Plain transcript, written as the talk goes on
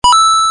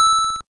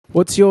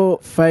What's your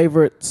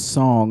favourite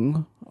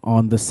song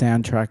on the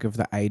soundtrack of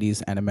the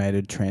 80s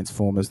animated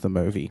Transformers the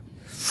movie?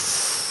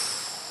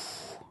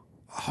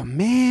 Oh,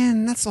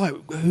 man, that's like,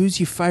 who's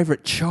your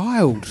favourite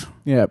child?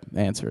 Yeah,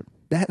 answer it.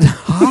 That's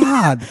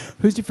hard.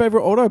 Who's your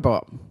favourite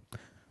Autobot?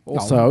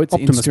 Also, it's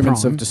Optimus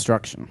Instruments Prime. of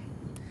Destruction.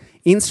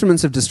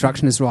 Instruments of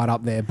Destruction is right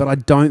up there, but I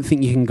don't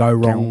think you can go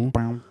wrong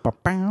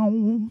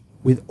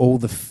with all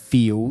the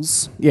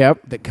feels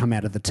that come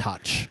out of the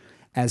touch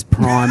as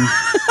Prime.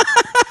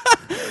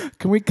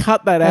 Can we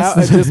cut that out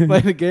and just play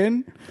it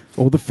again?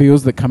 All the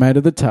feels that come out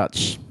of the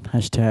touch.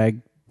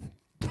 Hashtag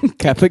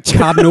Catholic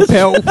Cardinal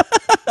Pell.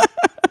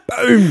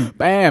 Boom.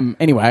 Bam.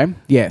 Anyway,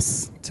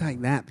 yes.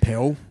 Take that,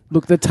 Pell.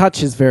 Look, the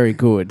touch is very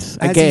good.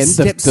 Again,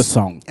 the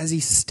song. As he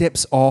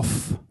steps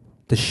off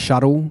the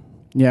shuttle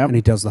and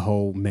he does the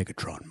whole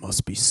Megatron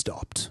must be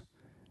stopped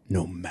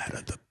no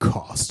matter the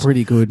cost.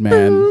 Pretty good,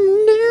 man.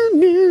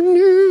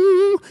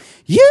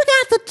 You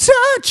got the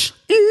touch.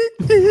 You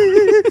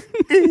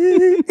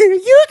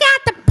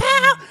got the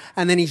power.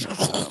 And then he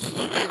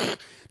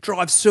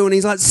drives through and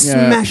he's like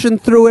smashing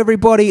through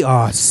everybody.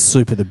 Oh,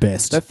 super the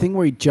best. That thing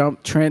where he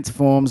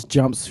transforms,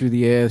 jumps through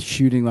the air,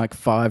 shooting like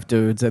 5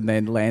 dudes and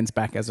then lands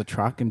back as a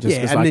truck and just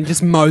and then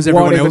just mows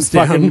everyone else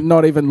down.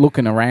 Not even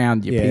looking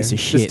around, you piece of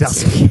shit.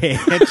 Just doesn't care.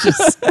 It's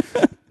just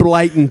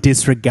blatant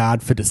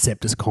disregard for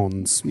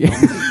Decepticons. Yeah.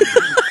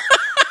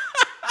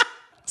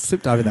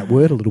 Slipped over that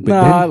word a little bit.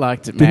 No, then, I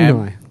liked it, man.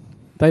 Didn't I?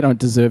 They don't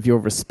deserve your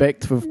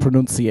respect for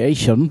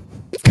pronunciation.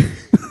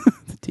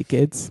 The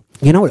dickheads.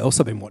 You know what else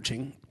I've been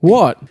watching?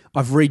 What?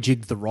 I've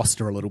rejigged the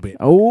roster a little bit.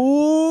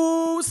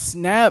 Oh,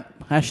 snap.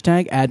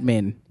 Hashtag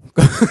admin.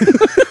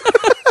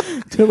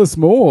 Tell us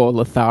more,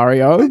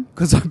 Lothario.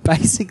 Because I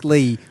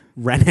basically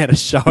ran out of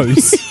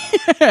shows.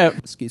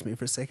 Excuse me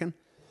for a second.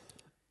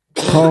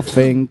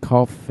 Coughing.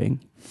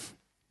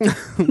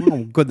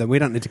 Oh, good then. We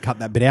don't need to cut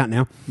that bit out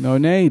now. No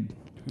need.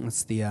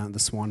 That's the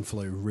swine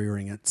flu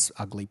rearing its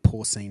ugly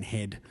porcine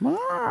head. That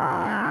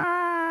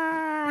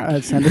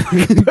sounded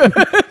like a bird.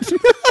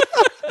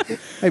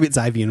 Maybe it's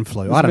avian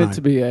flu. I don't know.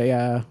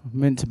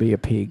 Meant to be a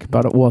pig,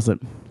 but it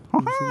wasn't.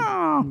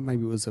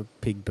 Maybe it was a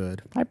pig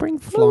bird. I bring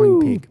flying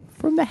flu pig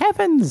from the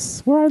heavens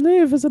where I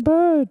live as a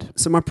bird.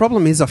 So my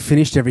problem is I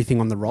finished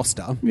everything on the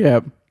roster. Yeah.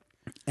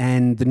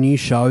 And the new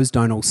shows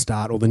don't all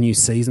start, or the new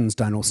seasons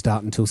don't all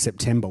start until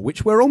September,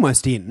 which we're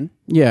almost in.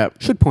 Yeah.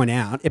 Should point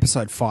out,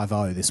 episode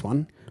 50, this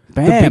one.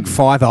 Bam. The big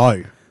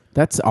 50.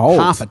 That's old.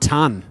 Half a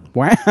ton.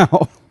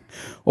 Wow.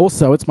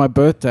 Also, it's my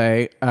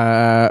birthday.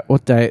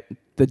 What day?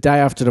 The day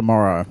after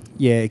tomorrow.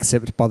 Yeah,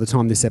 except by the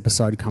time this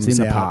episode comes it's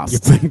in out, the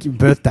past. Your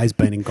birthday's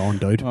been and gone,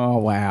 dude. Oh,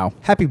 wow.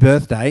 Happy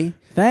birthday.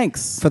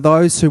 Thanks. For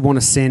those who want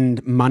to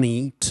send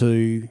money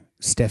to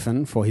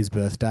Stefan for his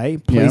birthday,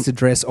 please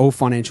address all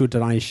financial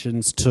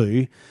donations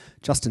to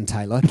Justin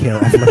Taylor, care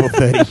of Level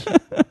 30.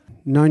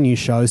 No new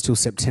shows till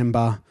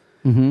September.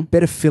 Mm-hmm.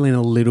 Better fill in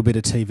a little bit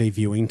of TV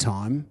viewing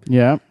time.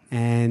 Yeah.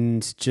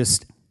 And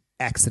just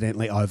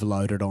accidentally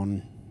overloaded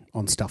on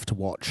stuff to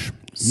watch.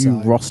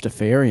 You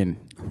Rostafarian.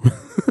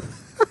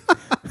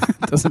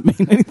 Doesn't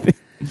mean anything.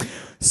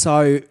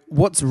 So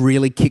what's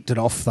really kicked it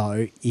off,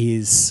 though,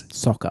 is...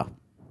 Soccer.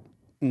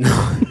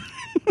 No.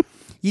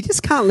 You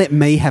just can't let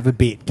me have a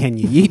bit, can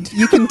you?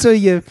 You can do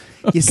your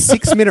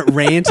 6-minute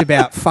rant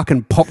about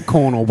fucking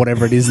popcorn or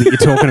whatever it is that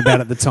you're talking about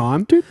at the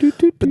time.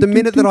 But the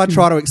minute that I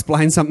try to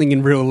explain something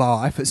in real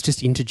life, it's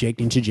just interject.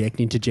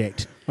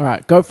 All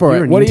right, go for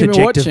You're it. What are you even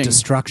interject of watching?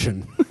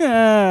 destruction.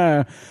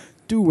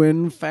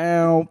 Doing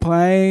foul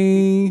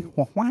play.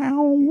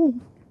 Wow.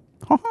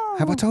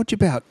 Have I told you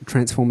about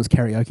Transformers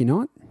Karaoke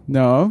Night?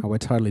 No. Oh, we're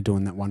totally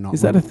doing that one night.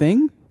 Is that a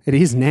thing? It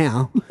is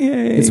now.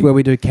 Yay. It's where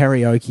we do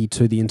karaoke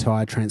to the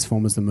entire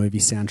Transformers the movie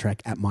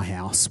soundtrack at my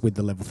house with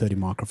the Level 30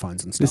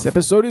 microphones and stuff. This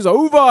episode is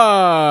over.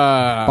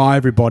 Bye,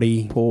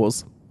 everybody.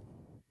 Pause.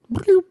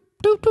 Yeah,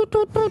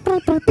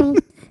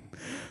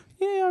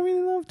 I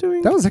really love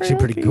doing That was actually karaoke.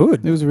 pretty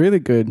good. It was really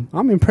good.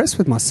 I'm impressed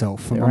with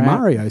myself from my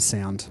Mario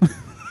sound.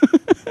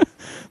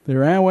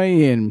 They're our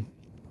way in.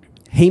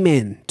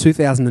 He-Man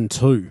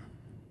 2002.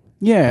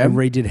 Yeah. I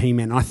redid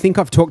He-Man. I think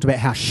I've talked about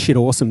how shit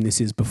awesome this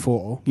is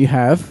before. You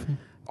have?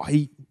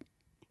 I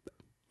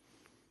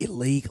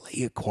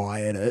illegally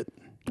acquired it.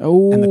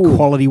 Oh. And the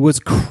quality was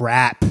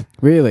crap.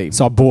 Really?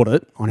 So I bought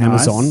it on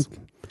Nice. Amazon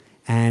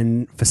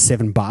and for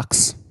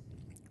 $7.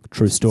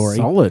 True story.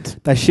 Solid.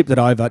 They shipped it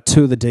over.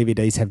 2 of the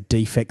DVDs have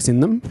defects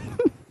in them.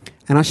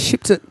 And I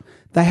shipped it.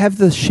 They have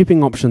the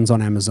shipping options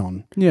on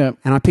Amazon. Yeah.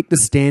 And I picked the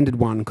standard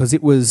one because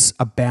it was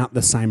about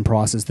the same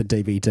price as the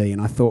DVD.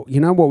 And I thought, you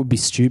know what would be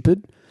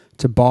stupid?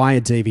 To buy a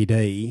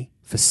DVD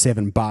for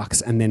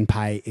 $7 and then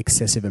pay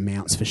excessive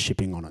amounts for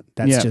shipping on it.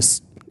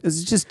 It's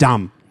just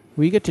dumb.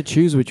 Well, you get to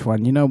choose which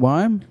one. You know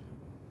why?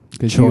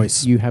 Because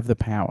Choice. You have the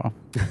power.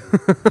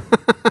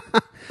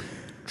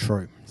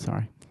 True.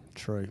 Sorry.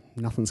 True.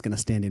 Nothing's going to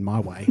stand in my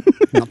way.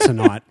 Not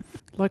tonight.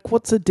 Like,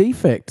 what's a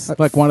defect?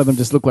 Like, one of them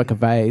just looked like a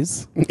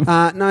vase.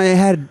 No, it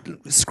had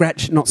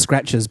not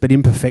scratches, but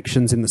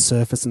imperfections in the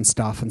surface and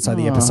stuff. And so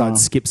the episode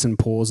skips and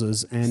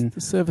pauses. And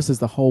The surface is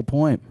the whole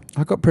point.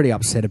 I got pretty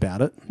upset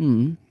about it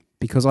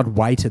because I'd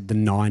waited the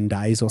 9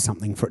 days or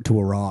something for it to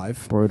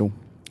arrive. Brutal.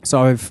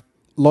 So I've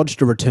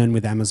lodged a return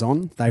with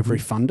Amazon. They've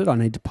refunded. I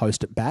need to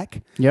post it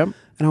back. Yep.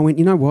 And I went,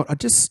 you know what? I'll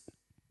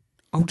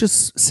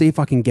just see if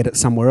I can get it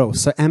somewhere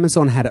else. So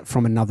Amazon had it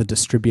from another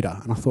distributor.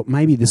 And I thought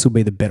maybe this will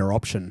be the better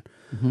option.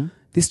 Mm-hmm.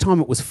 This time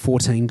it was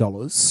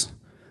 $14.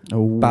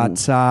 Ooh.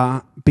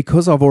 But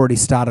because I've already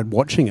started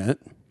watching it,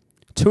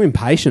 too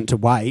impatient to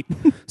wait.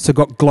 So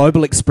got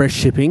Global Express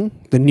shipping.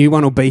 The new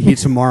one will be here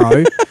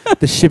tomorrow.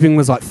 The shipping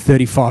was like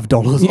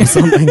 $35 or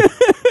something.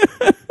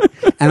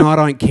 And I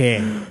don't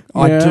care.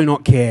 I do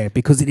not care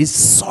because it is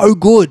so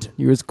good.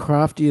 You're as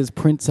crafty as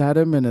Prince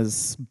Adam and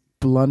as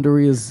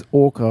blundery as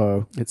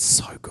Orko. It's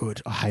so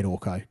good. I hate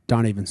Orko.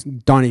 Don't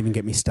even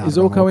get me started. Is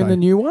Orko in the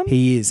new one?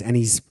 He is, and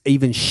he's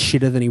even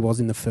shitter than he was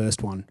in the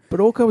first one. But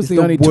Orko was He's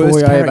the only worst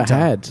toy I ever character.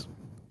 had.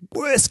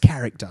 Worst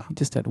character. He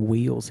just had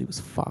wheels. He was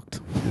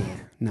fucked.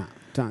 No,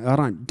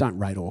 don't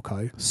rate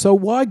Orko. So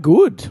why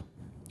good?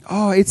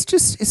 Oh,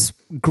 it's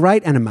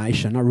great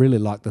animation. I really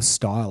like the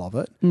style of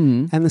it.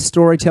 And the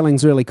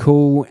storytelling's really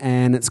cool,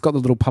 and it's got the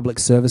little public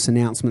service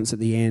announcements at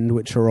the end,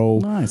 which are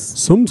all Nice.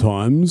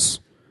 Sometimes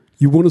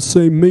you want to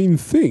say mean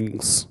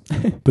things,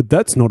 but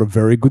that's not a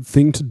very good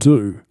thing to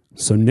do.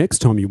 So next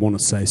time you want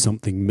to say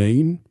something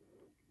mean,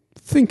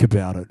 think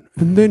about it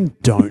and then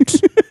don't.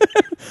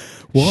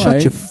 Why?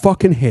 Shut your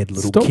fucking head,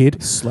 little Stop kid.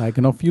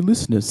 slagging off your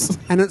listeners.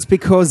 And it's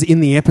because in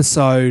the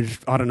episode,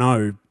 I don't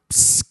know,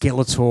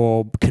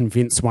 Skeletor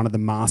convinced one of the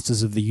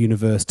masters of the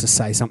universe to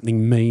say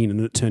something mean, and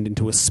it turned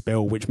into a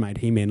spell which made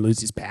He-Man lose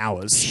his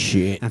powers.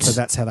 Shit. And so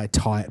that's how they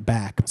tie it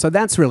back. So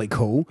that's really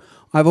cool.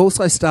 I've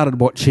also started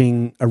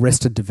watching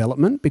Arrested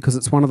Development because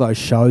it's one of those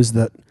shows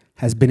that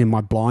has been in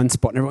my blind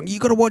spot. And everyone, you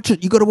got to watch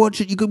it. You got to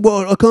watch it.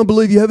 I can't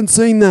believe you haven't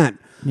seen that.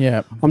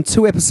 Yeah. I'm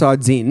 2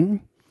 episodes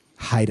in.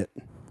 Hate it.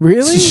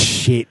 Really? It's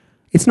shit.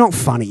 It's not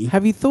funny.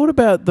 Have you thought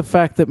about the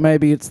fact that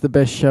maybe it's the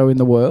best show in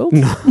the world?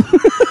 No,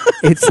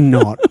 it's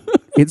not.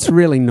 It's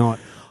really not.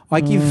 I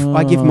give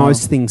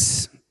most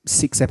things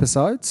 6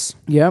 episodes.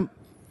 Yeah.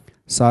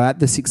 So at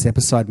the 6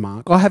 episode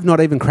mark, I have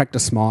not even cracked a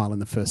smile in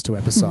the first 2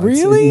 episodes.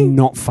 Really? It's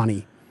not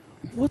funny.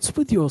 What's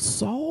with your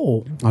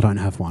soul? I don't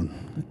have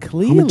one.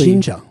 Clearly. I'm a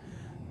ginger.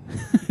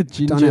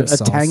 Ginger, Don't have a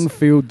sauce.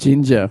 tang-filled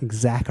ginger.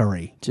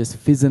 Zachary. Just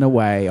fizzing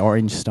away,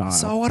 orange style.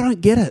 So I don't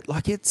get it.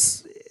 Like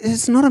it's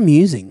not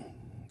amusing.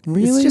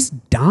 Really? It's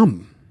just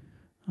dumb.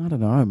 I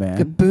don't know, man.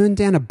 Get burned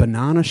down a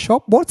banana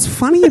shop. What's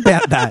funny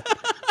about that?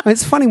 I mean,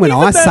 it's funny when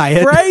I say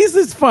it. Phrase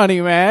is funny,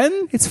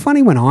 man. It's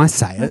funny when I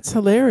say it. That's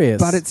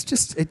hilarious. But it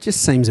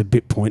just seems a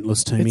bit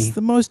pointless to me. It's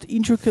the most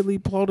intricately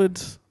plotted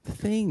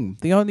thing.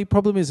 The only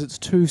problem is it's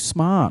too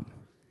smart.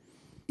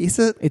 Is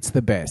it? It's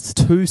the best.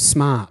 Too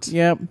smart.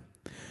 Yep.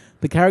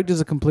 The characters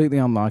are completely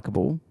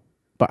unlikable,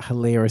 but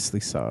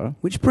hilariously so.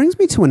 Which brings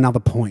me to another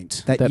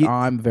point That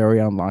I'm very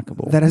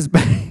unlikable. that has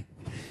been.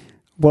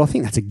 Well, I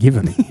think that's a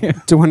given.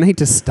 Do I need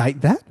to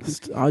state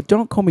that?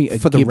 Don't call me a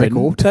For the gibbon.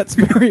 record. That's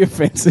very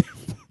offensive.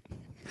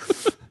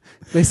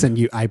 Listen,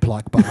 you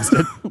ape-like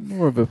bastard.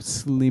 More of a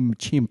slim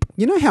chimp.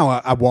 You know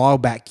how a while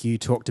back you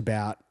talked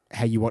about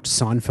how you watched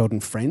Seinfeld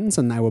and Friends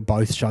and they were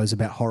both shows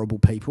about horrible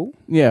people?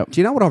 Yeah. Do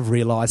you know what I've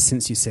realised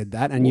since you said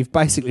that? And you've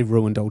basically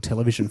ruined all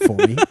television for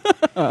me.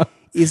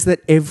 Is that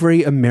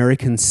every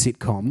American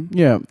sitcom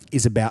Yeah.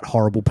 is about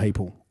horrible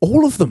people.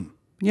 All of them.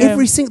 Yeah.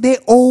 They're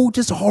all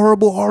just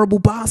horrible, horrible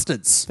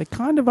bastards. They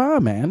kind of are,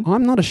 man.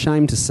 I'm not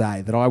ashamed to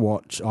say that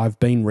I've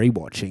been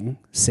rewatching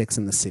Sex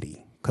and the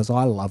City because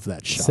I love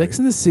that show. Sex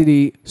and the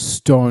City,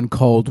 stone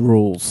cold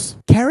rules.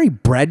 Carrie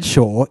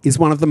Bradshaw is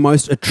one of the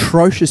most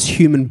atrocious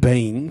human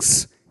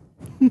beings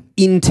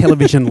in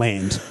television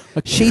land.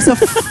 She's a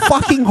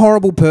fucking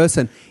horrible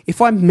person.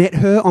 If I met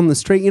her on the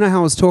street, you know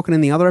how I was talking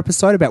in the other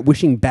episode about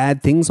wishing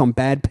bad things on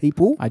bad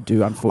people? I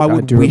do, I unfortunately. I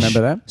would do wish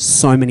remember that.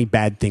 so many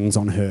bad things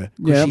on her.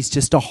 'Cause Yep. she's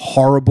just a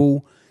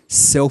horrible,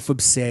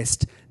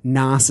 self-obsessed,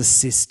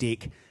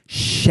 narcissistic,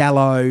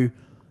 shallow,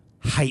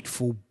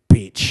 hateful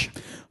bitch.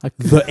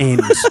 The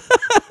end.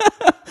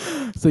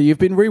 So you've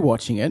been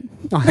rewatching it.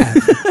 I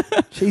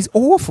have. She's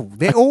awful.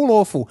 They're all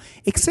awful.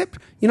 Except,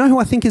 you know who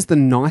I think is the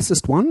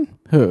nicest one?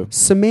 Who?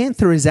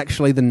 Samantha is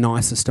actually the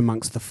nicest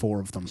amongst the 4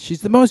 of them.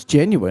 She's the most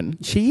genuine.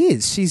 She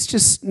is. She's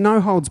just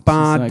no holds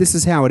barred. like, This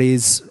is how it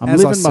is. I'm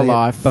As I living my see it,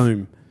 life.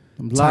 boom.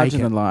 I'm larger Take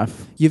it. than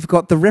life. You've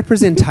got the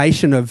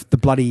representation of the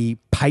bloody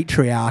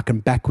patriarch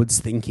and backwards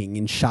thinking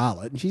in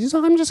Charlotte. And she says,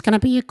 I'm just going to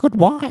be a good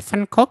wife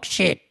and cook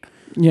shit.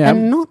 Yeah.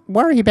 And not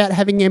worry about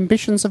having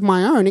ambitions of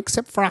my own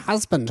except for a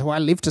husband who I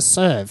live to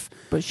serve.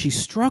 But she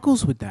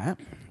struggles with that.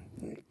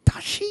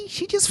 Does she?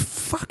 She just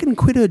fucking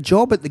quit her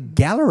job at the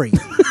gallery.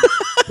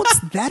 What's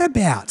that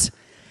about?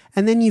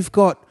 And then you've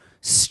got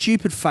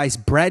stupid face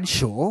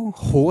Bradshaw,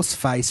 horse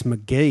face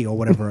McGee or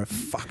whatever her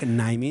fucking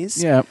name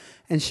is. Yeah.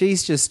 And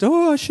she's just,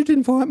 I should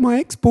invite my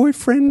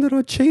ex-boyfriend that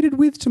I cheated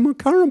with to my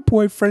current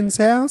boyfriend's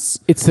house.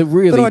 It's a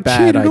really that I bad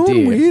cheated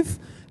idea. on with.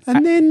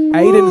 And then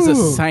Aiden's a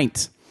whoa.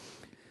 saint.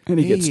 And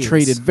he gets He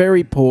treated is.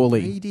 very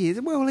poorly. He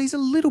is. Well, he's a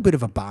little bit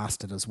of a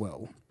bastard as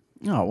well.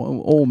 Oh, well,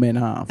 all men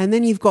are. And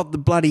then you've got the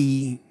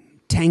bloody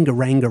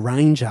Tangaranga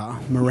Ranger,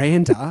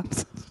 Miranda,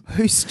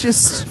 who's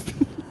just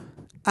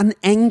an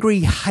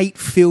angry,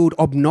 hate-filled,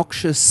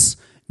 obnoxious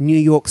New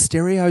York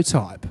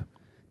stereotype.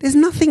 There's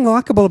nothing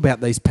likeable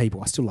about these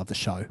people. I still love the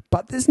show,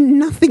 but there's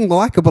nothing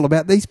likeable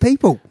about these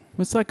people.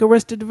 It's like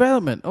Arrested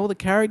Development. All the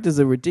characters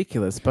are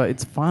ridiculous, but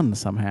it's fun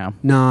somehow.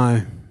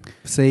 No.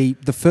 See,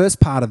 the first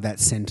part of that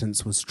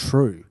sentence was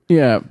true.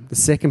 Yeah. The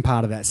second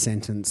part of that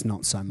sentence,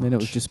 not so much. Then it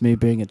was just me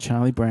being a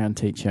Charlie Brown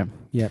teacher.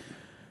 Yep.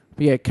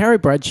 But yeah, Carrie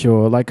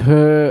Bradshaw, like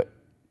her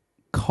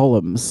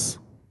columns,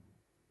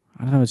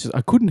 I don't know, it's just,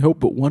 I couldn't help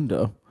but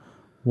wonder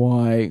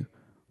why.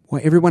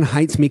 Well, everyone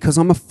hates me because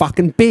I'm a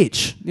fucking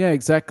bitch. Yeah,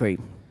 exactly.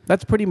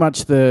 That's pretty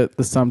much the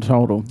sum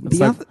total. It's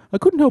The like, other- I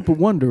couldn't help but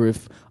wonder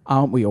if,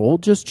 aren't we all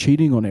just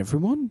cheating on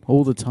everyone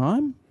all the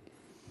time?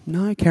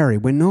 No, Carrie,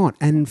 we're not.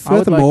 And I would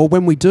furthermore,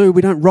 when we do,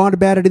 we don't write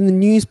about it in the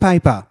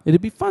newspaper.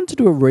 It'd be fun to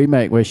do a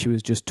remake where she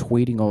was just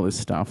tweeting all this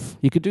stuff.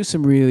 You could do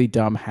some really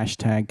dumb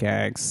hashtag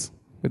gags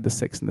with the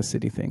Sex and the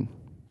City thing.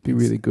 Be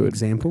really good.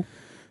 Example?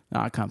 No,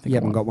 I can't think You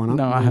of haven't got one up?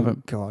 No, I Oh,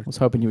 haven't. God. I was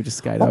hoping you would just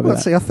skate Oh, over well,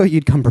 that. see, I thought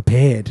you'd come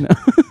prepared.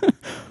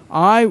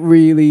 I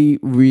really,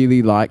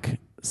 really like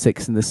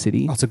Sex and the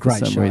City. Oh, it's a for great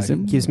some show.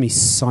 reason. It gives me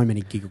so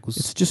many giggles.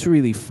 It's just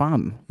really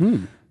fun.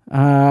 Hmm.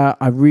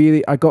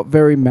 I got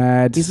very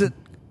mad. Is it,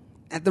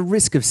 at the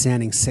risk of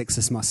sounding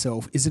sexist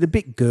myself, is it a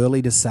bit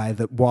girly to say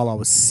that while I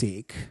was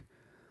sick,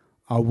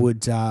 I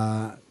would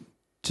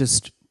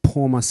just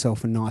pour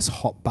myself a nice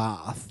hot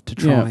bath to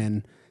try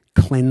and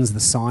cleanse the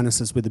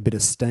sinuses with a bit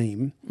of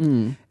steam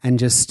and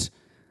just...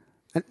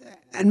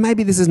 And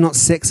maybe this is not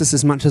sexist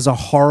as much as a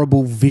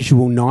horrible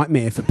visual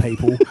nightmare for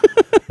people,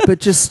 but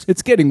just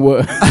It's getting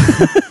worse.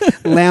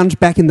 lounge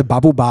back in the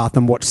bubble bath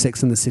and watch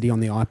Sex and the City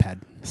on the iPad.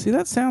 See,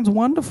 that sounds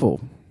wonderful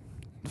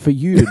for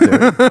you to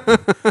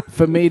do.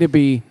 For me to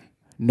be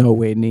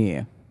nowhere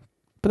near.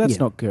 But that's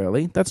Yeah. not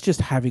girly. That's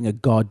just having a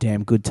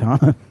goddamn good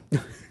time.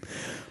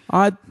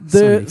 So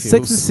The many Sex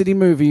and the feels. City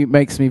movie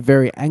makes me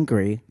very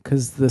angry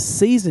because the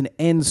season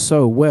ends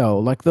so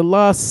well. Like the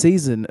last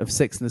season of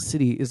Sex and the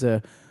City is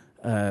a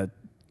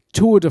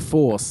tour de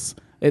force.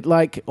 It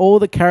like all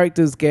the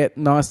characters get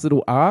nice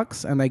little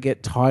arcs and they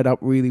get tied up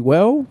really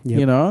well. Yep.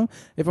 You know,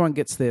 everyone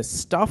gets their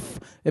stuff.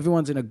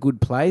 Everyone's in a good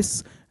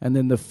place. And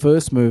then the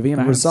first movie, and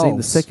I haven't seen the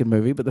Resolves. second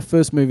movie, but the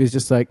first movie is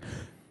just like,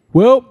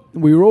 well,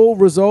 we were all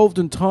resolved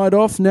and tied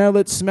off. Now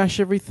let's smash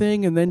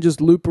everything and then just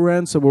loop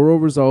around so we're all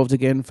resolved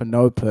again for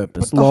no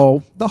purpose.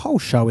 Lol. The whole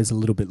show is a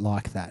little bit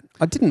like that.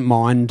 I didn't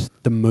mind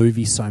the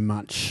movie so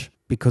much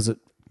because it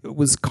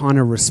was kind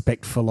of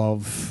respectful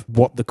of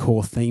what the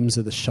core themes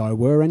of the show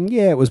were. And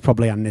yeah, it was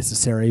probably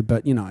unnecessary,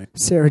 but you know,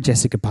 Sarah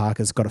Jessica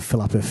Parker's got to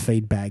fill up her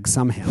feed bag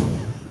somehow.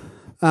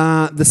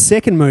 The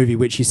second movie,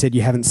 which you said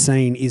you haven't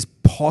seen, is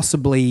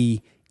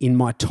possibly in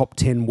my top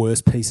 10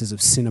 worst pieces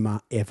of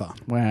cinema ever.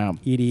 Wow.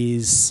 It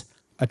is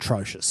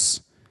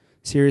atrocious.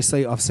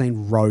 Seriously, I've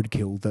seen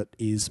Roadkill that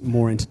is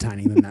more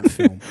entertaining than that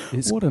film.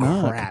 It's What an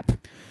arc. crap.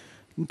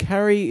 And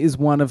Carrie is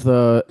one of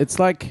the... It's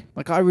like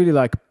I really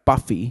like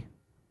Buffy.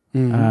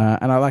 And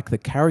I like the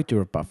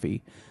character of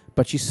Buffy.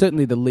 But she's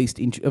certainly the least...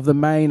 of the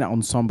main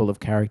ensemble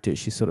of characters,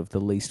 she's sort of the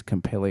least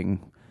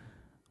compelling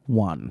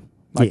one.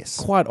 Like, Yes.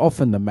 quite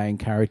often the main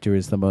character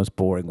is the most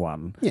boring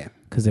one. Yeah.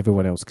 Because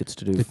everyone else gets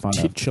to do The fun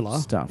titular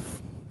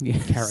stuff.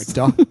 Yes.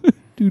 Character.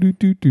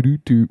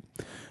 Do.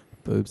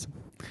 Boobs.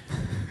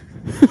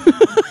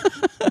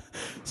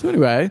 So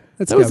anyway,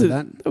 Let's that go was with a-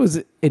 that. That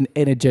was an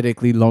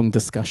energetically long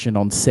discussion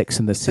on Sex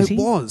and the City. It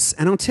was.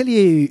 And I'll tell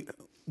you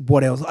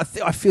what else.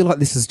 I feel like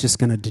this is just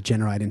going to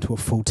degenerate into a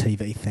full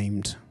TV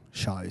themed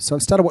show. So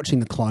I've started watching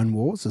the Clone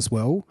Wars as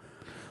well.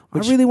 I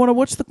really want to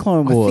watch the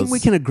Clone Wars. I think we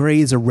can agree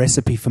is a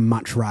recipe for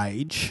much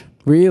rage.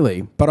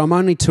 Really? But I'm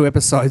only 2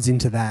 episodes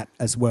into that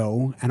as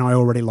well, and I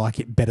already like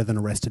it better than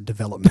Arrested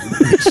Development,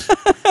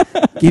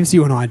 which gives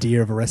you an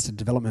idea of Arrested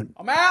Development.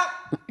 I'm out.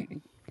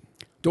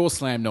 Door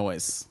slam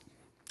noise.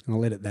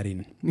 I'll edit that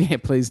in. Yeah,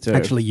 please do.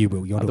 Actually, you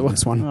will. You're doing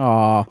this one.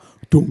 Oh,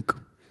 dunk.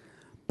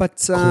 But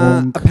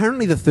Clonk.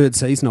 apparently the 3rd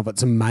season of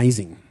it's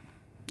amazing.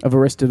 Of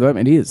Arrested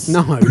Development, it is.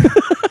 No,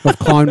 of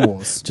Clone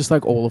Wars. Just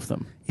like all of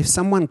them. If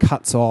someone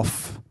cuts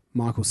off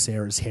Michael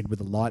Cera's head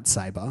with a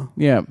lightsaber,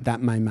 Yeah.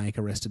 that may make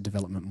Arrested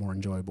Development more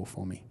enjoyable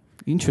for me.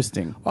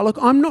 Interesting. Oh, look,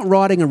 I'm not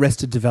writing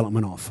Arrested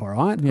Development off, all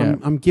right? Yeah.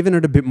 I'm giving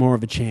it a bit more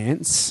of a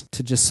chance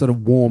to just sort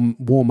of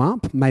warm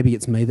up. Maybe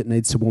it's me that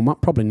needs to warm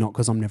up. Probably not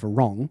because I'm never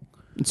wrong.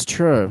 It's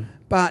true.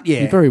 But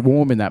yeah, You're very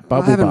warm in that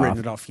bubble I haven't bath. written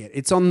it off yet.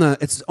 It's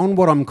on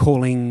what I'm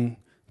calling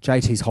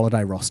JT's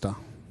holiday roster.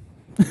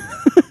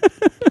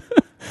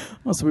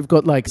 Oh, so we've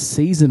got like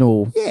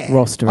seasonal Yeah,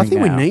 rostering I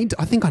think now.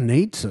 I think I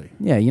need to.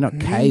 Yeah, you're not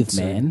Need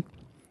caveman.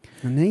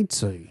 I need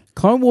to.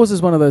 Clone Wars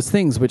is one of those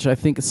things which I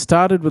think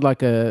started with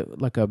like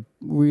a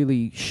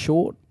really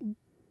short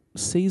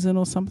season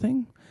or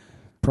something.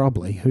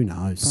 Probably. Who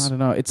knows? I don't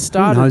know. It Who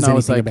started knows and I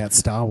was anything like, about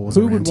Star Wars?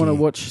 who around would want to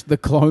here? watch the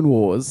Clone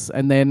Wars?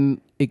 And then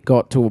it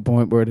got to a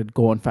point where it had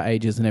gone for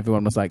ages and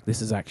everyone was like,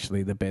 this is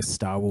actually the best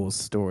Star Wars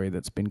story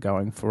that's been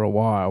going for a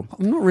while.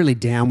 I'm not really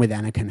down with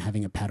Anakin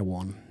having a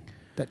Padawan.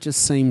 That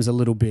just seems a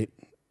little bit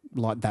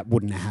like that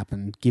wouldn't have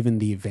happened given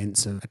the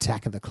events of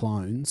Attack of the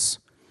Clones.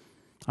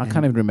 I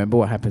can't even remember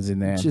what happens in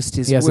there. Just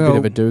He has a bit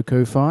of a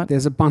Dooku fight.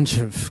 There's a bunch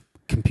of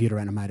computer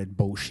animated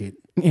bullshit.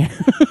 Yeah.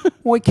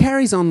 Well, he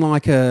carries on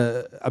like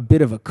a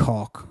bit of a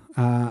cock.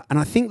 And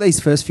I think these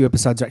first few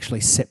episodes are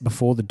actually set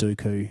before the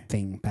Dooku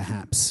thing,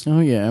 perhaps.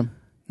 Oh, yeah.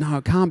 No,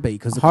 it can't be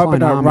because the Hope I Clone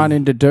don't Army. run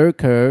into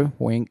Dooku.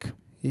 Wink.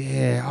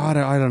 Yeah, I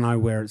don't know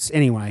where it's...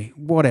 Anyway,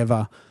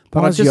 whatever.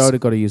 But Why's Yoda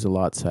got to use a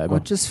lightsaber? I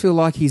just feel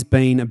like he's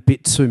been a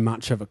bit too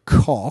much of a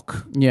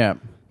cock Yeah.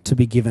 to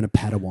be given a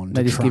Padawan.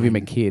 They to just give him a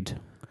train. kid. And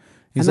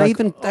He's they like,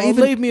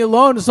 even leave me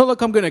alone. It's not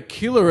like I'm going to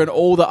kill her and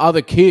all the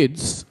other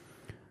kids.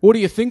 What do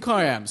you think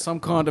I am? Some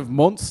kind of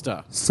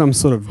monster? some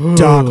sort of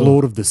Dark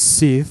Lord of the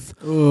Sith.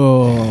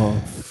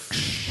 Oh.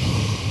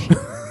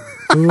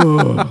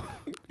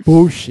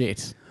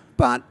 Bullshit.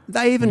 But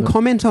they even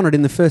comment on it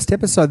in the first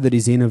episode that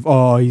he's in of,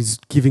 he's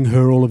giving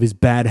her all of his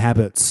bad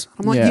habits.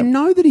 I'm like, Yeah. you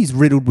know that he's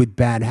riddled with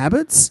bad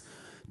habits.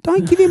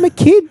 Don't give him a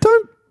kid.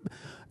 Don't.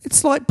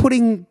 It's like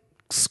putting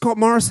Scott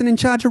Morrison in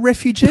charge of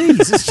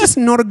refugees. It's just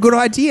not a good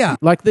idea.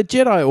 Like the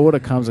Jedi Order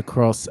comes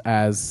across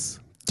as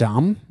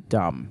Dumb.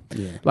 dumb.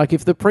 Yeah. Like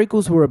if the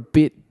prequels were a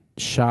bit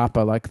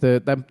sharper, like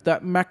that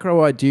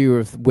macro idea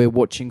of we're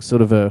watching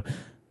sort of a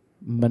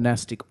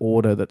monastic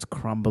order that's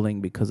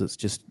crumbling because it's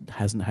just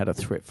hasn't had a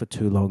threat for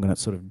too long and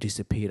it's sort of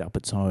disappeared up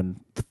its own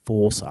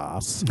force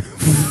ass.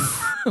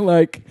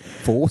 Like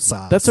Force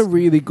us. that's a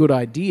really good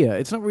idea.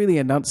 It's not really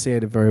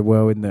enunciated very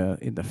well in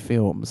the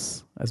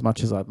films as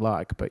much as I'd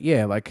like, but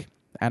yeah, like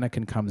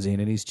Anakin comes in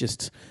and he's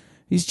just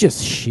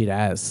shit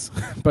as,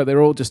 but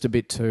they're all just a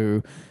bit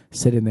too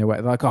set in their way.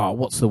 Like, oh,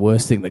 what's the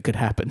worst thing that could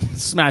happen?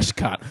 Smash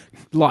cut,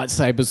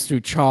 lightsabers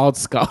through child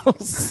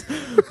skulls.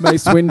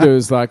 Mace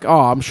Windu's like, oh,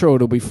 I'm sure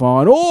it'll be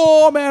fine.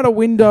 Oh, I'm out a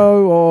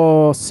window.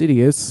 Oh,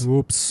 Sidious.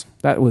 Whoops.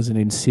 That was an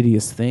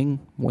insidious thing.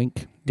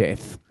 Wink.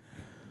 Death.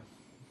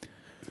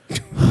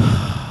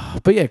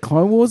 But yeah,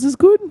 Clone Wars is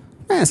good.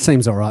 It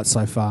seems all right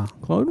so far.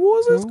 Clone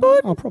Wars is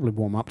good. I'll probably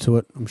warm up to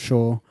it, I'm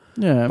sure.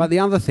 Yeah. But the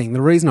other thing,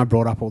 the reason I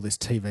brought up all this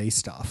TV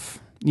stuff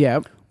yeah.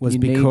 was you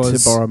need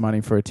because to borrow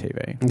money for a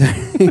TV.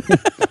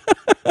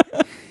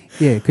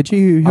 Yeah, could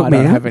you help I me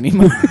don't out? have any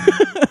money.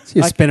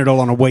 You spent it all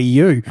on a Wii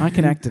U. I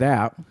can act it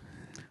out.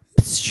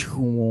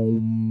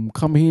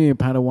 Come here,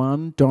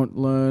 Padawan. Don't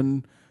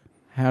learn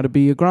how to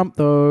be a grump,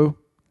 though.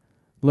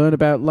 Learn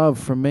about love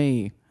from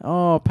me.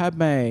 Oh,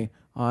 Padme,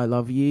 I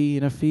love ye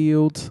in a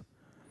field.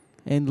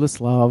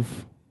 Endless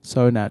love.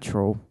 So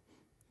natural.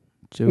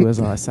 Do as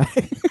I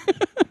say.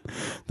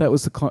 That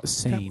was the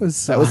scene.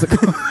 That was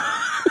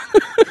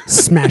the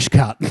smash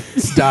cut.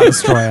 Star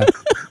Destroyer.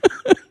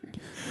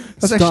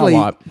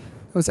 Starlight.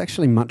 It was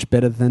actually much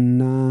better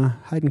than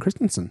Hayden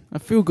Christensen. I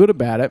feel good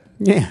about it.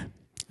 Yeah.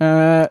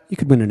 You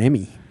could win an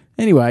Emmy.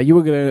 Anyway, you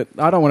were going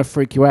to... I don't want to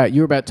freak you out.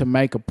 You were about to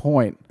make a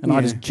point, and I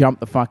Yeah. just jumped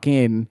the fuck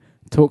in,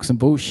 talk some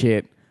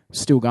bullshit,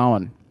 still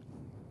going.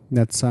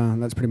 That's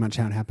pretty much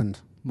how it happened.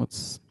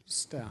 What's...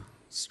 Just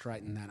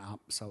straighten that up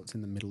so it's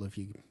in the middle of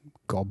your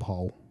gob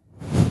hole.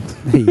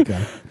 There you go.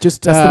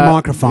 Just That's the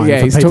microphone for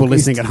he's people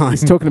listening at home.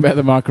 He's talking about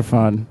the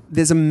microphone.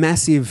 There's a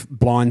massive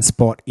blind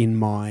spot in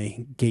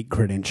my geek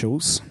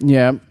credentials,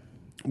 Yeah.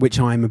 which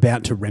I'm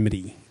about to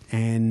remedy.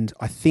 And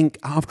I think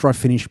after I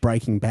finished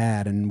Breaking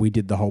Bad and we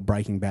did the whole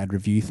Breaking Bad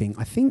review thing,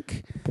 I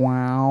think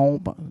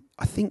Wow.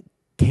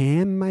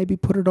 Cam maybe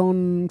put it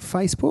on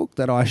Facebook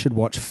that I should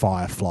watch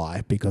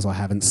Firefly because I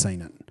haven't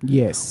seen it.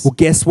 Yes. Well,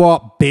 guess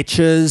what,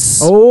 bitches?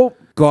 Oh,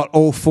 Got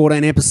all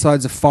 14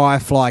 episodes of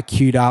Firefly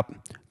queued up.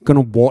 Gonna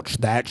watch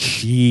that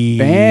shit.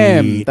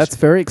 bam. That's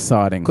very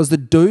exciting. Because the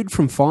dude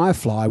from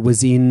Firefly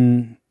was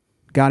in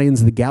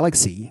Guardians of the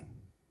Galaxy.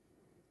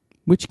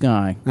 Which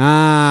guy?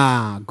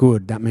 Ah,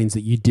 good. That means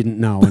that you didn't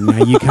know and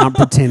now you can't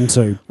pretend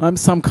to. I'm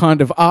some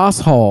kind of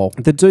asshole.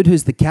 The dude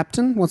who's the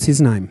captain, what's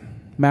his name?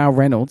 Mal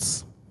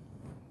Reynolds.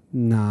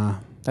 Nah.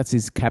 That's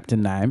his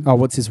captain name. Oh,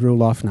 what's his real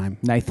life name?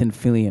 Nathan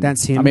Fillion.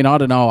 That's him. I mean, I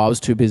don't know. I was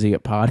too busy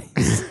at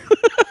parties.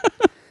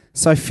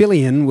 So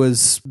Fillion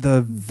was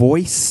the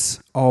voice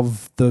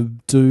of the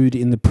dude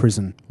in the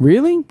prison.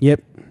 Really?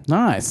 Yep.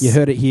 Nice. You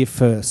heard it here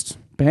first.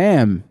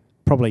 Bam.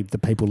 Probably the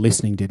people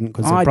listening didn't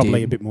because they're I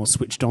probably did. a bit more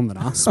switched on than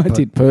us. I but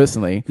did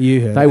personally.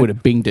 You heard They it. would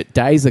have binged it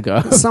days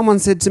ago. Someone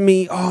said to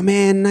me, oh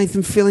man,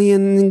 Nathan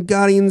Fillion and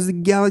Guardians of the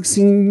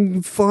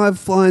Galaxy,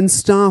 Firefly and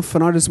stuff.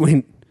 And I just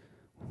went,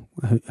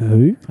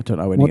 who? I don't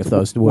know any of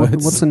those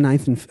words. What's a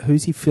Nathan?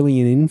 Who's he filling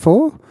in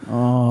for?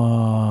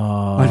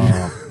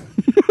 Oh.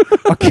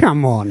 Oh,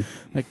 come on.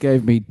 That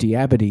gave me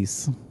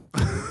diabetes.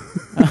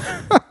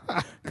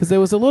 Because there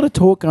was a lot of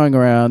talk going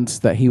around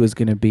that he was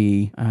going to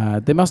be...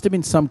 there must have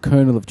been some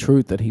kernel of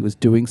truth that he was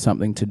doing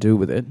something to do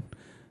with it.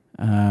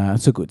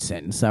 It's a good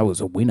sentence. That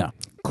was a winner.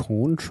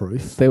 Corn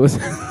truth. There was...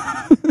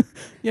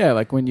 Yeah,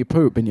 like when you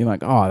poop and you're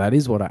like, oh, that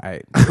is what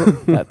I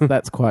ate.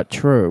 That's quite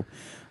true.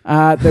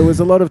 There was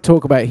a lot of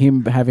talk about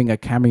him having a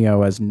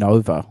cameo as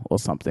Nova or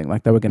something.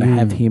 Like they were going to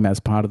have him as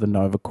part of the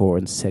Nova Corps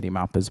and set him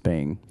up as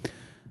being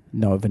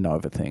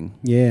Nova thing.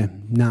 Yeah,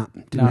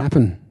 didn't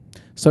happen.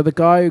 So the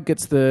guy who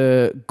gets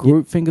the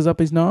Groot fingers up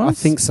his nose? I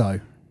think so.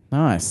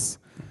 Nice.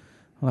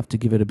 I'll have to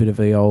give it a bit of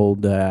the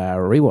old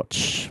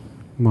rewatch.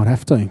 Might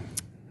have to.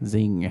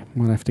 Zing.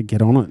 Might have to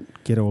get on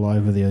it. Get all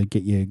over there.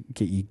 Get your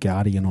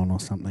Guardian on or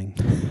something.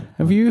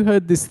 Have you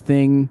heard this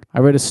thing?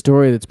 I read a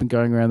story that's been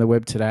going around the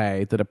web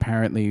today that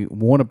apparently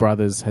Warner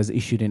Brothers has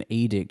issued an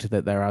edict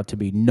that there are to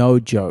be no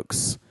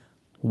jokes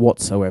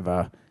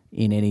whatsoever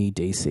in any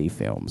DC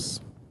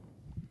films.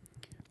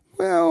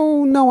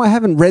 Well, no, I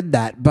haven't read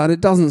that, but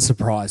it doesn't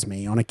surprise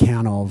me on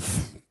account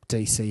of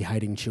DC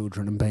hating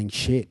children and being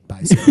shit,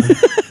 basically.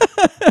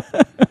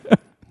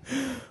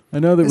 I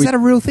know that Is that a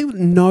real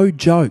thing? No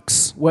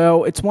jokes.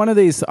 Well, it's one of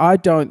these. I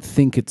don't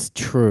think it's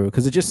true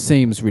because it just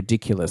seems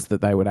ridiculous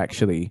that they would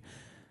actually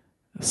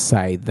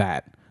say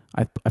that.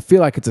 I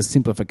feel like it's a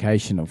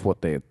simplification of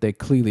what they're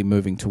clearly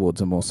moving towards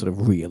a more sort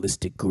of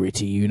realistic,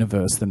 gritty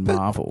universe than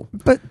Marvel.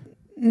 But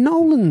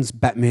Nolan's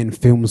Batman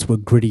films were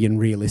gritty and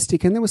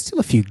realistic, and there were still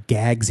a few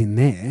gags in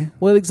there.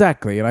 Well,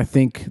 exactly, and I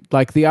think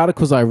like the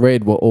articles I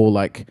read were all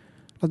like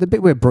the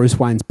bit where Bruce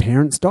Wayne's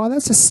parents die.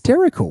 That's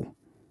hysterical.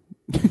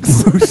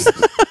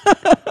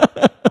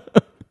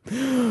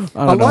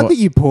 I like that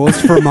you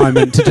paused for a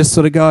moment to just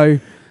sort of go,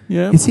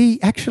 is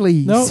he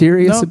actually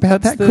serious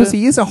about that? Because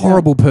he is a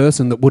horrible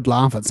person that would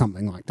laugh at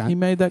something like that. He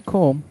made that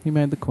call.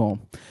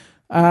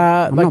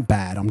 I'm not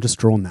bad. I'm just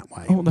drawn that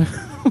way. All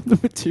the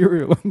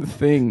material on the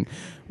thing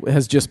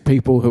has just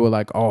people who are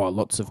like, oh,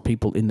 lots of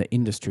people in the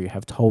industry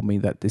have told me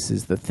that this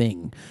is the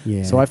thing.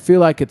 Yeah. So I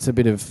feel like it's a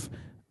bit of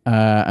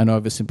an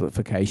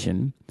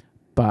oversimplification,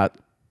 but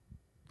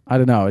I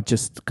don't know. It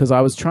just because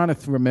I was trying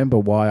to remember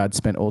why I'd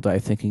spent all day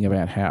thinking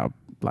about how,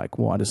 like,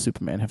 why does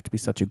Superman have to be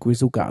such a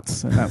grizzle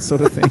guts and that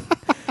sort of thing.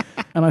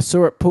 And I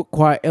saw it put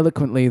quite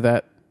eloquently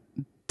that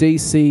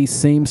DC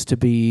seems to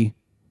be...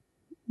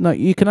 No,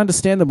 you can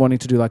understand them wanting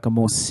to do like a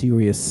more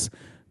serious,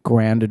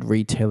 grounded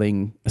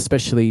retelling,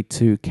 especially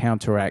to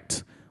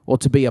counteract or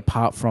to be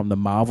apart from the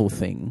Marvel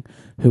thing,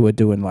 who are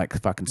doing like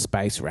fucking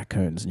space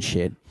raccoons and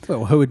shit.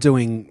 Well, who are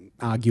doing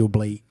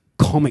arguably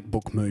comic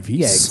book movies.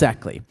 Yeah,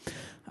 exactly.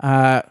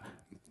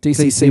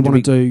 DC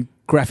want to do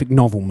graphic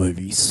novel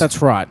movies.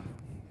 That's right.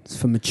 It's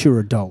for mature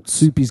adults.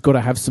 Soupy's got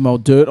to have some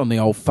old dirt on the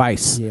old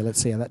face. Yeah, let's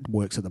see how that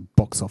works at the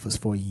box office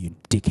for you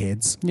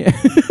dickheads. Yeah.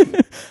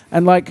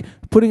 And like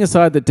putting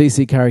aside the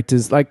DC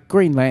characters, like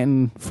Green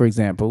Lantern, for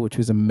example, which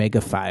was a mega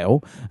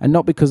fail, and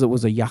not because it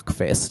was a yuck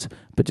fest,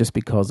 but just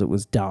because it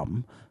was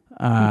dumb.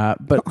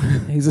 But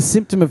he's a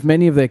symptom of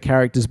many of their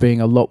characters being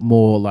a lot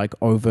more like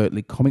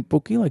overtly comic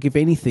booky. Like if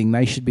anything,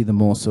 they should be the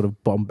more sort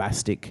of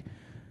bombastic,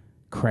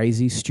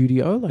 crazy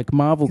studio. Like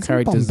Marvel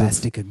characters.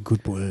 Bombastic a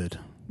good word?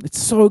 It's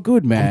so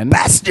good, man.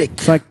 Bombastic.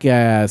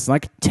 It's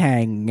like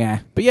tang.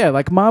 But yeah,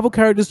 like Marvel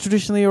characters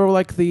traditionally are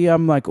like the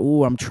like,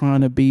 oh, I'm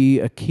trying to be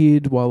a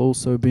kid while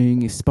also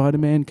being a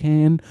Spider-Man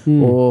can,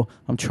 or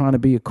I'm trying to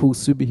be a cool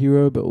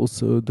superhero, but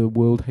also the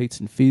world hates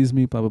and fears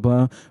me, blah blah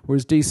blah.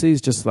 Whereas DC is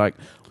just like,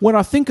 when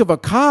I think of a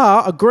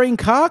car, a green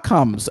car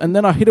comes, and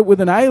then I hit it with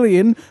an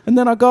alien, and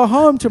then I go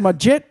home to my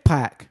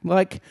jetpack.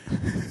 Like,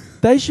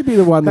 they should be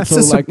the one that's a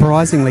all like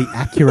surprisingly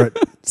accurate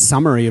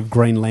summary of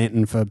Green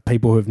Lantern for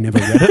people who have never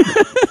read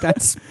it.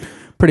 That's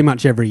pretty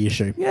much every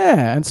issue.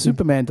 Yeah, and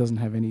Superman doesn't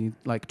have any,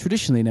 like,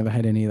 traditionally never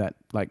had any of that,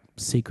 like,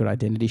 secret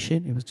identity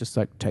shit. It was just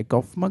like, take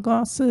off my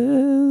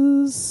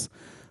glasses,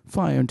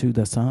 fly into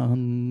the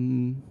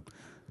sun.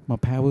 My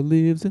power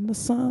lives in the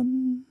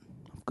sun.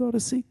 I've got a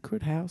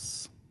secret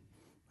house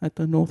at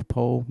the North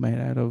Pole made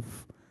out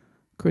of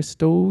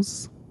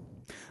crystals.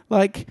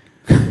 Like...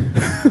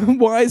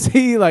 Why is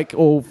he like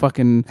all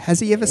fucking... Has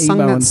he ever sung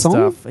that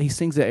song? Stuff? He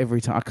sings it every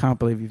time. I can't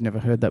believe you've never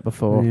heard that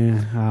before.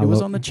 Yeah, it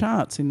was on the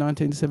charts in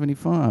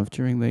 1975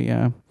 during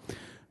the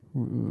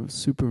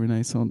Super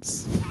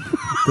Renaissance.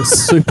 The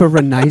Super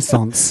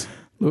Renaissance.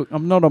 Look,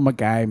 I'm not on my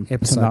game.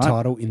 Episode tonight,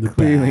 title in the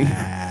clearly.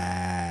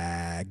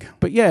 Bag.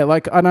 But yeah,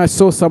 like, and I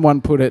saw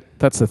someone put it...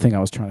 That's the thing I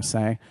was trying to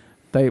say.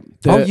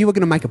 You were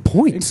going to make a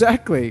point.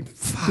 Exactly.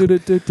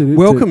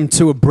 Welcome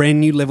to a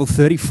brand new Level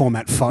 30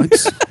 format,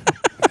 folks.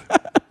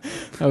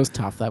 That was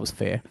tough. That was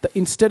fair.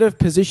 Instead of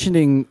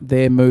positioning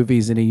their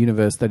movies in a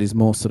universe that is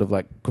more sort of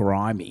like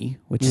grimy,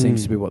 which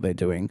seems to be what they're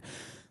doing,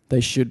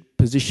 they should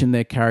position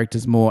their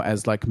characters more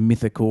as like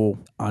mythical,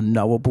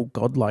 unknowable,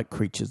 godlike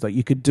creatures. Like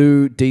you could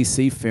do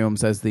DC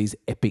films as these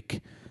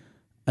epic,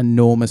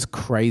 enormous,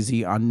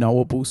 crazy,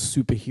 unknowable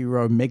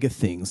superhero mega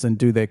things and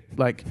do their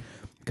like...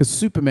 Because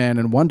Superman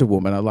and Wonder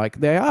Woman are like,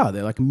 they're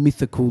like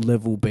mythical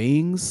level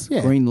beings.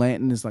 Yeah. Green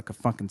Lantern is like a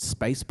fucking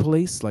space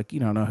police. Like, you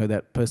don't know who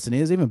that person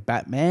is. Even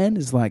Batman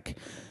is like,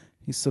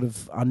 he's sort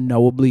of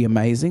unknowably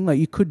amazing. Like,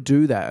 you could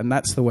do that. And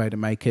that's the way to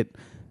make it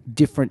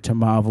different to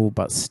Marvel,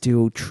 but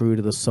still true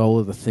to the soul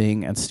of the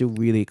thing and still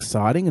really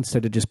exciting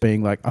instead of just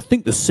being like, I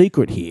think the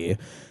secret here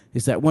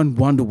is that when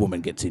Wonder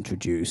Woman gets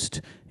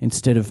introduced,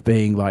 instead of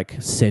being like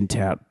sent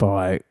out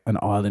by an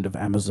island of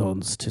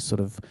Amazons to sort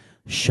of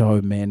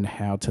show men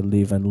how to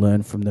live and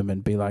learn from them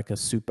and be like a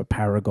super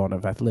paragon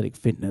of athletic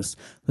fitness,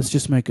 let's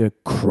just make her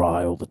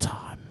cry all the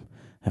time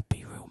and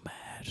be real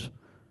mad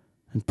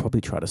and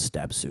probably try to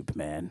stab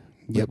Superman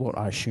with what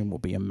I assume will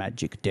be a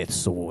magic death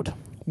sword.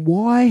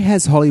 Why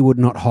has Hollywood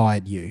not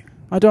hired you?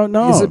 I don't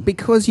know. Is it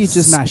because you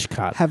just smash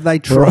cut? Have they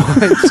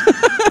tried?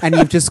 And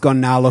you've just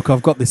gone, nah, look,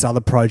 I've got this other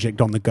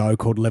project on the go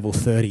called Level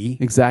 30.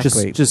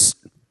 Exactly. Just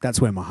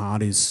that's where my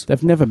heart is.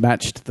 They've never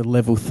matched the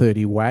level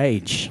 30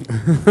 wage.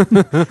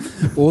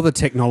 Or the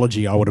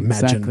technology, I would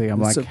imagine. Exactly.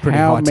 I'm It's like, a pretty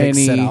high-tech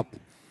setup.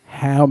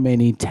 how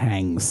many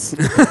tangs?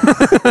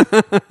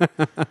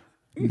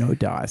 No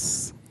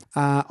dice.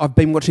 I've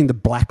been watching The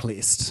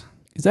Blacklist.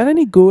 Is that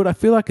any good? I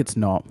feel like it's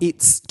not.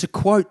 It's, to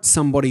quote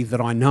somebody that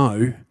I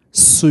know,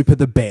 super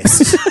the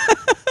best.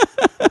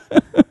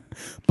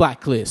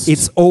 Blacklist.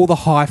 It's all the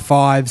high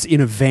fives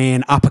in a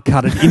van,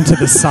 uppercutted into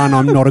the sun.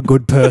 I'm not a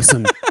good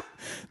person.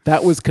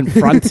 That was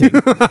confronting.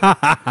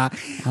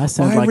 I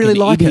sound like really an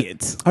like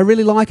idiot. it. I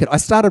really like it. I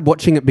started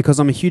watching it because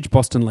I'm a huge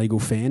Boston Legal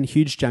fan,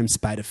 huge James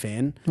Spader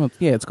fan. Well,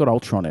 yeah, it's got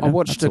Ultron in it. I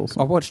watched That's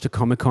awesome. I watched a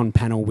Comic-Con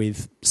panel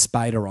with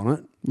Spader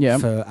on it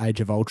for Age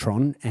of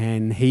Ultron,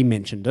 and he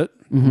mentioned it.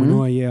 Mm-hmm. Went,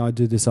 oh, yeah, I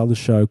do this other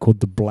show called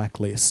The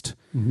Blacklist.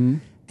 Mm-hmm.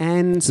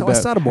 And so I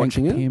started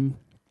watching it. Pym.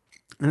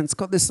 And it's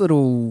got this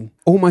little,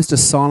 almost a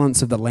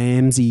Silence of the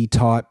Lambs-y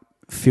type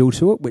feel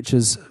to it, which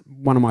is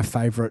one of my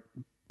favourite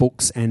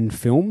books and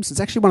films. It's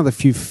actually one of the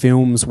few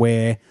films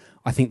where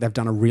I think they've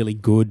done a really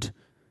good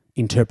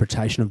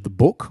interpretation of the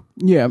book.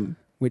 Yeah.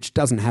 Which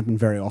doesn't happen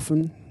very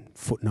often.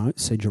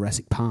 Footnote, see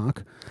Jurassic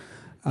Park.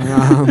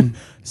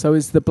 So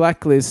is The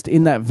Blacklist,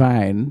 in that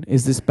vein,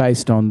 is this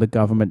based on the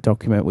government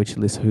document which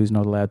lists who's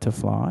not allowed to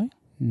fly?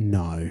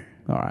 No.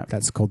 All right.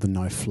 That's called the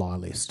no-fly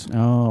list.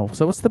 Oh,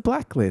 so what's The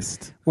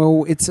Blacklist?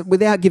 Well, it's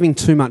without giving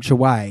too much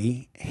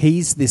away,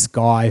 he's this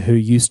guy who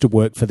used to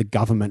work for the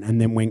government and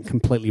then went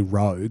completely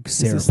rogue,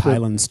 Sarah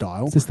Palin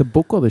style. Is this the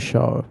book or the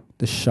show?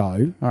 The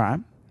show. All right.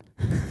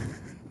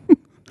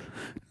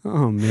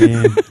 Oh,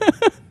 man.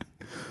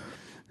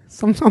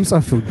 Sometimes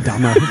I feel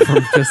dumber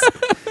from just...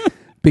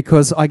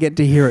 Because I get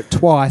to hear it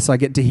twice. I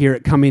get to hear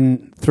it come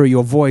in through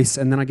your voice,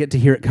 and then I get to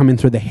hear it come in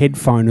through the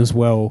headphone as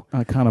well.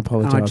 I can't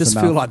apologise. And I just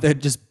enough. feel like that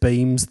just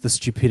beams the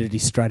stupidity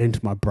straight into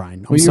my brain.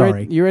 I'm Well,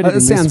 sorry. You're editing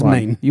That sounds this one.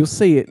 mean. You'll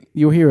see it.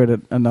 You'll hear it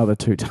another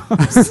 2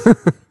 times.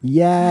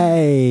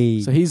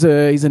 Yay! So he's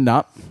a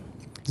nut.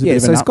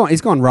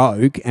 He's gone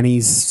rogue, and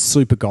he's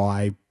super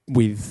guy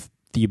with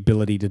the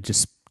ability to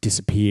just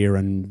disappear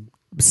and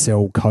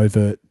sell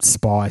covert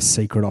spy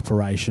secret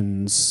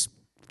operations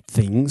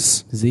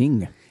things.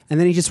 Zing. And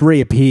then he just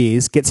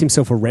reappears, gets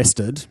himself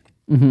arrested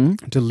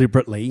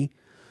deliberately,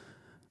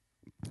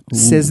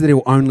 says that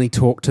he'll only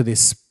talk to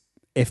this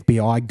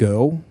FBI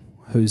girl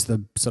who's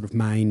the sort of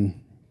main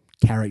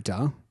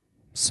character,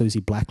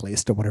 Susie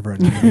Blacklist or whatever her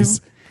name is.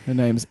 Her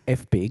name's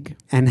F-Big.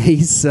 And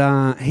he's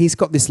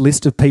got this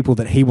list of people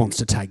that he wants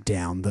to take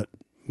down, that,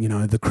 you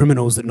know, the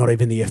criminals that not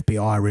even the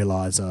FBI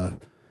realise are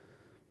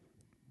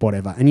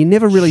whatever. And you're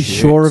never really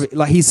sure of it.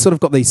 Like, he's sort of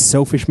got these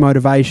selfish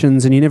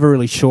motivations, and you're never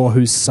really sure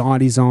whose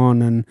side he's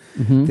on. And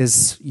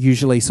there's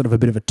usually sort of a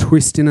bit of a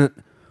twist in it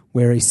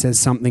where he says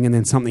something and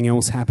then something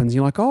else happens.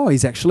 You're like, oh,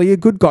 he's actually a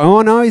good guy.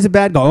 Oh, no, he's a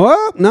bad guy.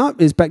 Oh, no,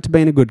 he's back to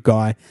being a good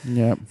guy.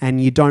 Yep. And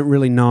you don't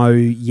really know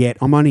yet.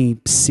 I'm only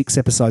 6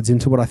 episodes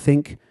into it, I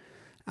think.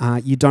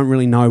 You don't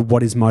really know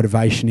what his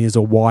motivation is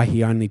or why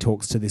he only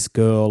talks to this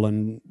girl.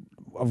 And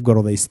I've got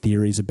all these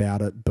theories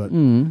about it, but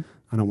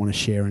I don't want to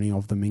share any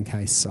of them in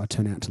case I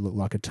turn out to look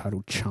like a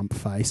total chump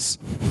face.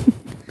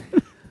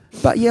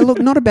 But yeah, look,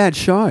 not a bad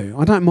show.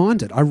 I don't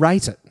mind it. I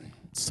rate it.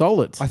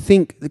 Solid. I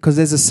think because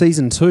there's a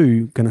season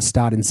 2 going to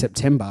start in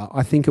September,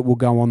 I think it will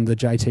go on the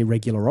JT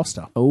regular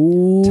roster.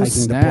 Oh,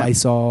 taking the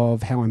place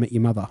of How I Met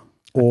Your Mother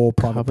or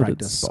Private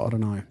Practice. spot. I don't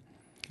know.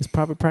 Is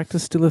Private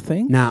Practice still a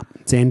thing? Nah,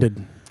 it's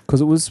ended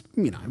because it was,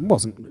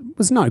 it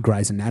was no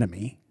Grey's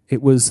Anatomy.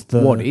 It was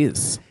What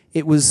is?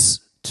 It was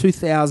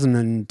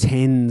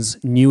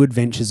 2010's New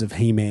Adventures of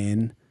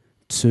He-Man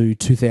to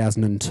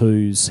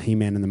 2002's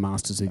He-Man and the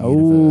Masters of the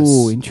Universe.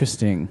 Oh,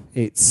 interesting.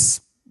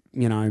 It's,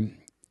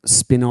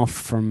 spin-off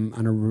from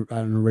an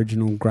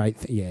original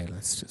great... yeah,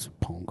 let's just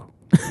ponk.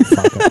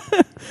 Fuck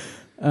it.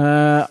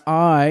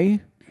 I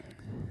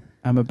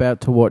am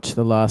about to watch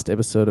the last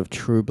episode of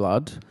True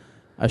Blood,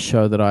 a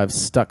show that I've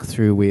stuck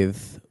through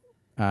with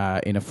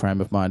in a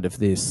frame of mind of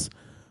this.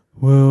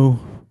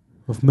 Well,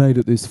 I've made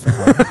it this far.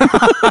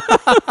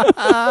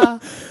 I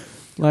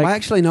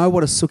actually know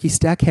what a Sookie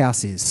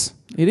Stackhouse is.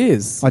 It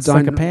is. It's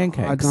like a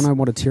pancake. I don't know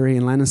what a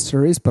Tyrion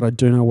Lannister is, but I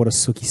do know what a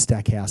Sookie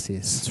Stackhouse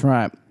is. That's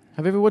right.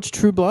 Have you ever watched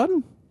True Blood?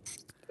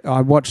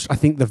 I've watched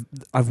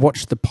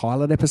the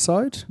pilot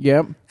episode.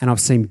 Yep. And I've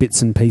seen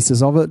bits and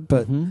pieces of it,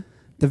 but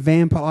the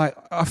vampire...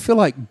 I feel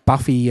like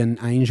Buffy and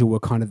Angel were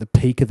kind of the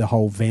peak of the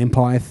whole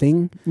vampire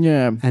thing.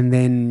 Yeah. And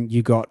then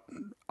you got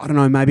I don't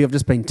know, maybe I've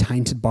just been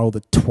tainted by all the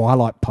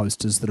Twilight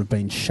posters that have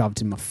been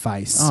shoved in my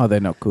face. Oh,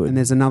 they're not good. And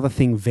there's another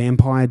thing,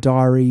 Vampire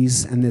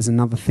Diaries, and there's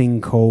another thing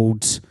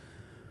called,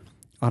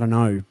 I don't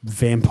know,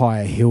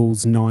 Vampire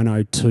Hills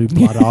 902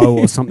 Blood O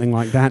or something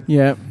like that.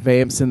 Yeah,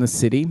 Vamps in the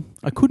City.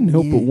 I couldn't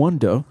help but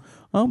wonder,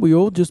 aren't we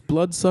all just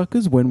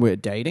bloodsuckers when we're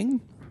dating?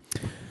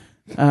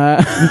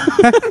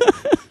 I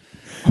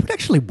would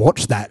actually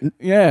watch that.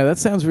 Yeah, that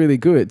sounds really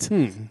good.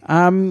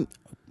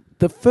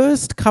 The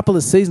first couple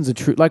of seasons of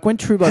True, like when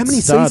True Blood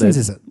started. How many seasons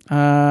is it?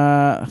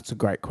 That's a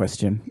great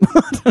question.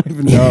 I don't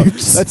even know.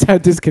 That's how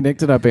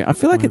disconnected I've been. I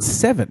feel like it's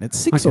 7. It's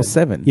 6 or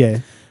 7. Yeah.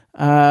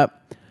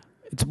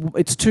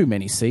 It's too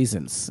many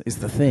seasons is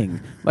the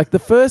thing. Like the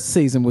first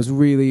season was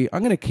really, I'm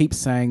going to keep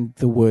saying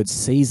the word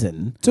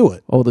season. Do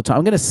it. All the time.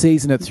 I'm going to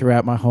season it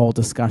throughout my whole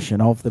discussion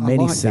of the many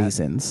like that.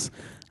 seasons.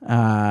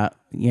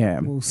 Yeah.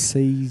 We'll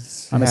see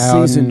I'm a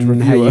seasoned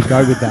how reviewer. you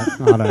go with that.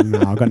 I don't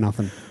know. I've got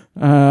nothing.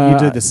 You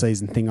do the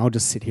season thing. I'll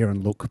just sit here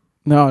and look.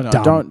 No,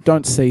 Dumb.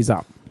 don't seize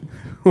up.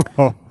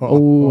 Oh,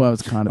 I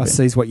was kind of I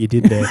sees what you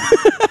did there.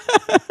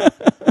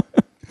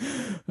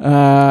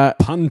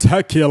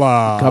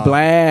 Puntacular.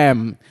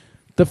 Kablam.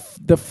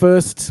 The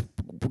first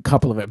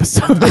couple of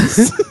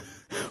episodes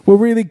were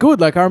really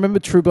good. Like I remember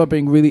True Blood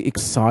being really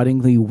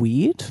excitingly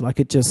weird. Like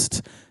it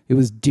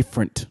was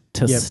different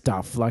to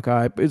stuff. Like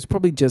it was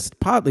probably just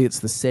partly it's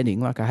the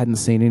setting. Like I hadn't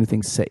seen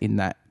anything set in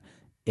that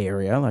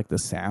area, like the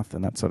South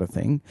and that sort of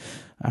thing.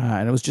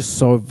 And it was just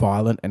so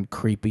violent and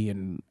creepy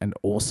and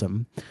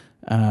awesome.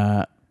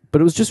 But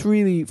it was just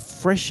really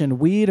fresh and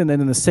weird. And then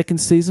in the second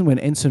season, when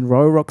Ensign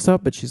Ro rocks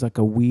up, but she's like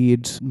a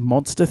weird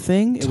monster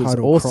thing, it was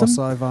awesome.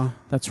 Crossover.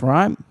 That's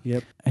right.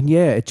 Yep. And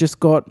yeah, it just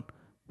got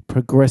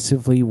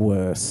progressively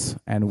worse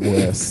and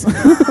worse.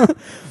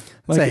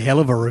 That's a hell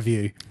of a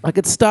review. Like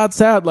it starts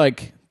out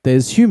like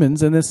there's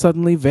humans and then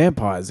suddenly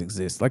vampires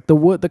exist. Like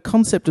the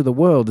concept of the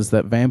world is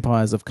that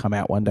vampires have come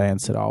out one day and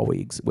said, "Oh,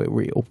 we're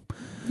real."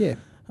 Yeah.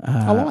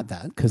 I like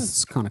that because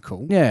it's kind of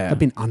cool. Yeah. They've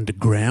been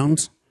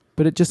underground.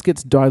 But it just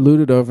gets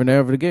diluted over and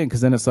over again because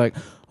then it's like,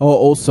 oh,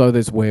 also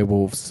there's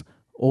werewolves,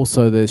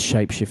 also there's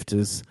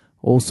shapeshifters,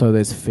 also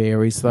there's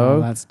fairies though.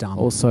 Oh, that's dumb.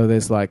 Also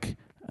there's like...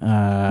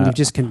 You've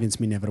just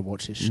convinced me never to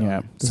watch this show.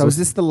 Yeah. So is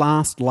this the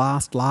last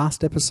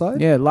episode?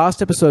 Yeah,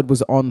 last episode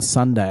was on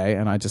Sunday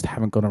and I just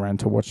haven't gone around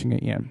to watching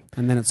it yet.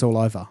 And then it's all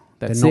over.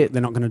 That's They're it.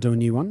 Not going to do a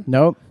new one?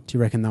 Nope, Do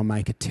you reckon they'll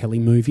make a telly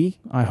movie?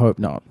 I hope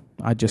not.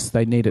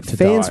 They need it to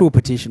Fans die. will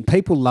petition.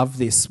 People love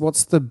this.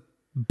 What's the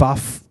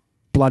buff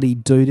bloody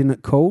dude in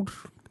it called?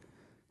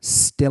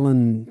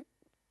 Stellan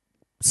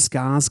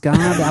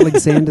Skarsgård,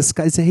 Alexander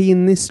Skarsgård. Is he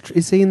in this?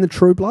 Is he in the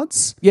True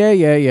Bloods?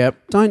 Yeah.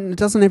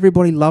 Doesn't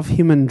everybody love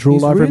him and drool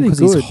He's over him really because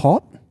good. he's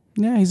hot?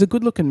 Yeah, he's a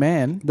good-looking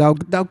man. They'll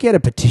get a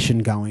petition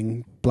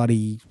going.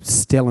 Bloody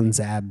Stellan's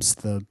abs,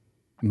 the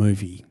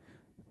movie.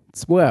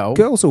 Well,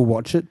 Girls will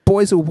watch it.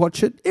 Boys will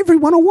watch it.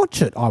 Everyone will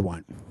watch it. I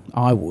won't.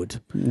 I would.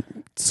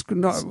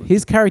 No.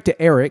 His character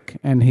Eric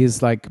and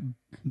his like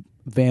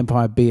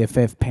vampire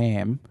BFF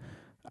Pam.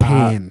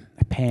 Pam.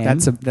 Pam.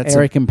 That's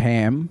Eric and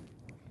Pam.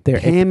 They're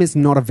Pam is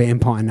not a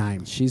vampire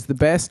name. she's the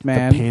best,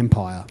 man. The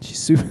Pampire. She's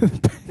super the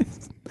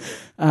best.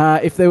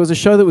 If there was a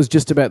show that was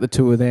just about the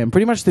two of them,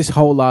 pretty much this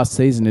whole last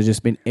season has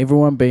just been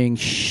everyone being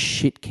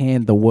shit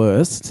canned the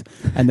worst,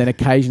 and then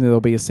occasionally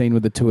there'll be a scene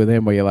with the two of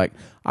them where you're like,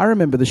 I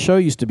remember the show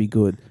used to be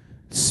good.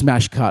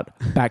 Smash cut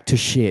back to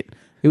shit.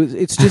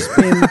 It's just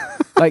been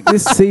like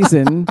this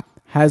season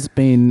has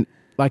been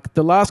like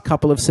the last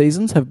couple of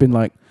seasons have been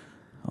like,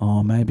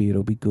 oh, maybe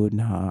it'll be good.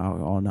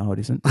 No, it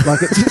isn't. Like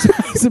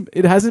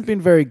it hasn't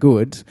been very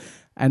good.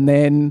 And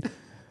then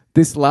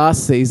this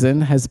last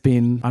season has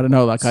been, I don't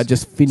know, like I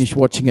just finished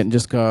watching it and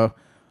just go,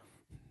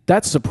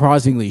 that's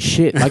surprisingly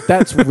shit. Like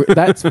that's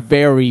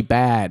very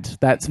bad.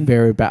 That's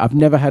very bad. I've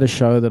never had a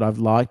show that I've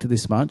liked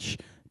this much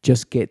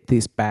just get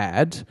this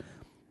bad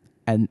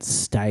and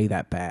stay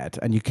that bad.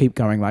 And you keep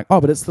going like,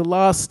 oh, but it's the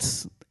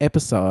last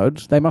episode.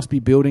 They must be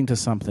building to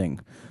something.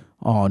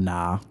 Oh,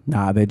 nah,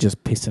 they're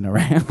just pissing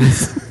around.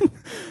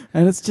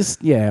 And it's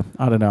just, yeah,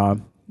 I don't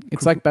know.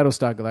 It's like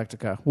Battlestar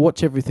Galactica.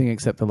 Watch everything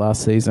except the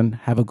last season.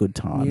 Have a good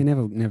time. Yeah,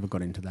 never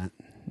got into that.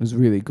 It was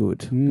really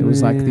good. It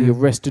was like the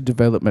Arrested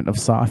Development of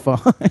sci-fi.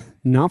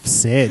 Enough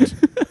said.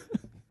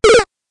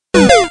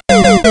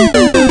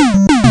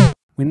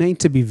 We need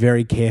to be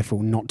very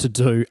careful not to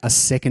do a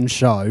second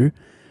show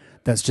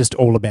that's just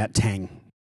all about Tang.